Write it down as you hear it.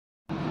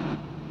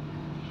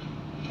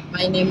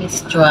My name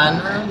is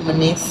Joanna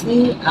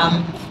Mnisi.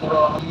 I'm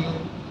from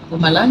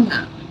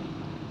Mpumalanga.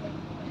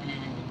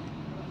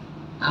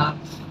 Uh,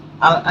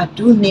 I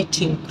do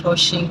knitting,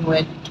 crocheting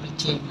with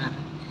Regina.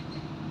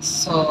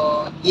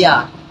 So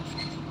yeah,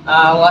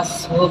 I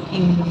was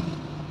walking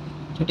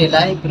to the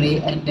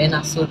library and then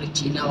I saw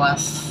Regina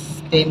was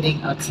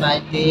standing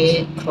outside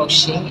there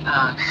crocheting.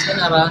 I turned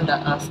around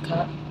and asked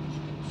her,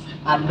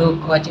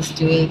 look what is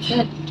doing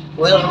that.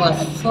 Well, it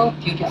was so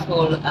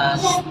beautiful. I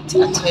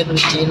told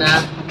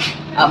Regina,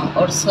 I'm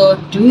also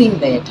doing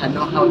that. I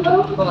know how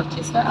to crochet.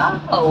 She said,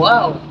 oh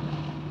wow,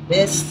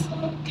 this,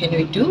 can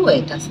we do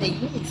it? I said,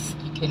 yes,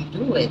 I can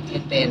do it.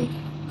 And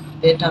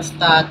then I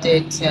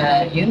started,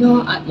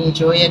 I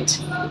enjoy it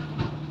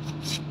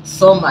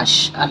so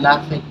much. I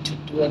love it to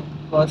do it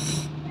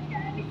because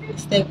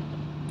it's a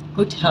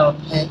good help.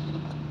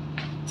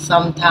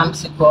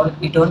 Sometimes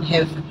you don't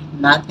have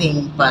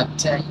nothing,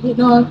 but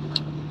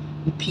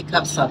you pick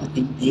up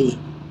something there.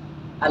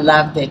 I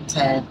love that.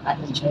 I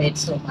enjoy it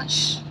so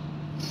much.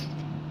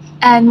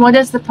 And what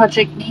does the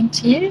project mean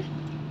to you?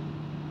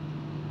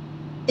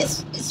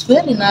 It's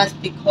very nice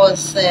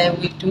because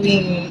we're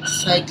doing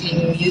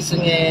cycling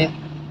using a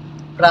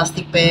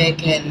plastic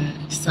bag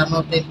and some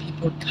of the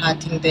people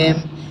cutting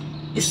them.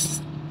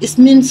 It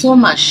means so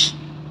much.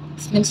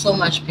 It means so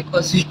much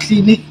because we're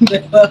cleaning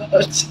the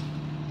world.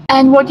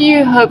 And what do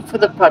you hope for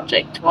the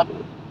project?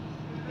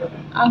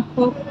 I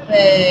hope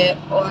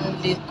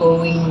only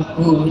going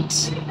good,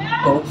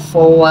 go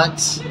forward,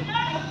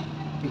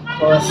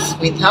 because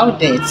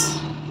without it,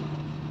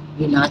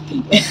 we're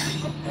nothing.